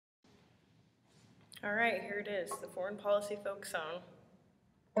All right, here it is, the Foreign Policy Folk Song.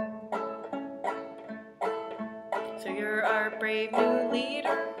 So you're our brave new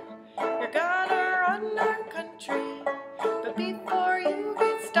leader, you're gonna run our country, but before you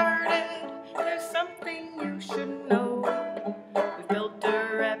get started, there's something you should know. We've built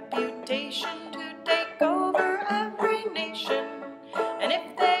a reputation to take over every nation, and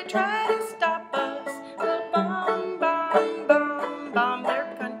if they try to stop us, we'll bomb, bomb, bomb, bomb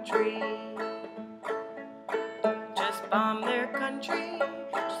their country. Just bomb their country,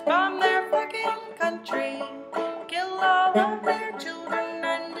 just bomb their fucking country. Kill all of their children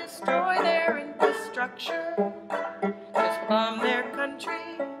and destroy their infrastructure. Just bomb their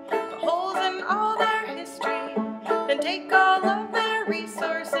country, put holes in all their history, then take all of their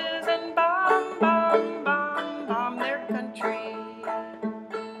resources and bomb, bomb, bomb, bomb their country.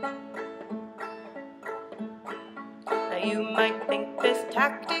 Now you might think this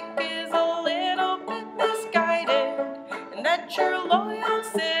tactic is a little bit misguided, and that your loyal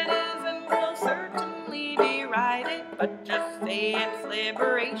citizen will certainly deride it, but just say it's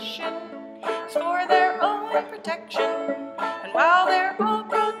liberation, it's for their own protection, and while they're all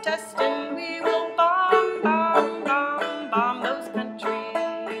protesting, we will bomb, bomb, bomb, bomb those countries.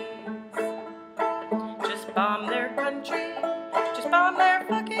 Just bomb their country, just bomb their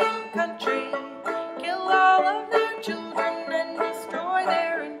fucking country, kill all of their children and destroy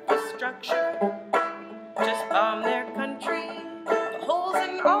their infrastructure. Just bomb their country, put holes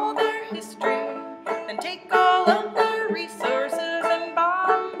in all their history, then take all of their resources and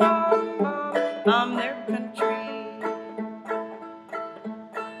bomb, bomb, bomb, bomb their country.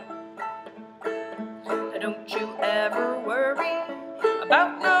 Now don't you ever worry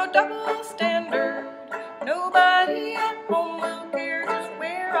about no double standard. Nobody at home will care just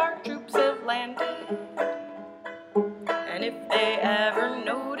where our troops have landed. And if they ever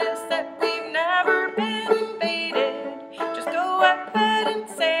notice that we've never been invaded, just go ahead and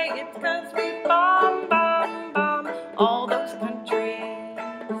say it's 'cause we bomb, bomb, bomb all those countries.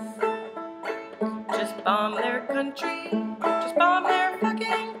 Just bomb their country, just bomb their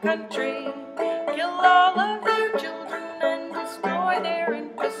fucking country, kill all of their children and destroy their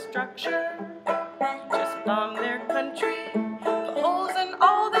infrastructure. Just bomb their country, put holes in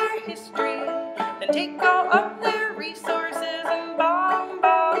all their history, then take all of their resources and bomb,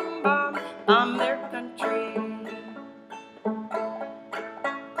 bomb, bomb, bomb their country.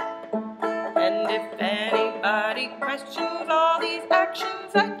 And if anybody questions all these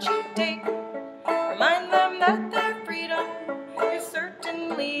actions that you take, remind them that their freedom is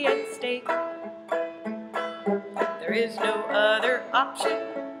certainly at stake. There is no other option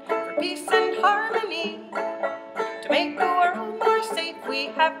for peace and harmony. To make the world more safe, we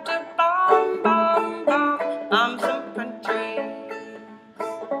have to bomb, bomb, bomb, bomb some countries.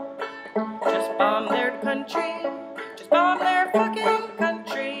 Just bomb their country, just bomb their fucking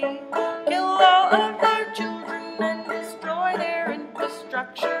country, kill all of their children and destroy their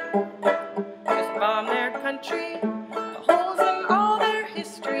infrastructure. Just bomb their country,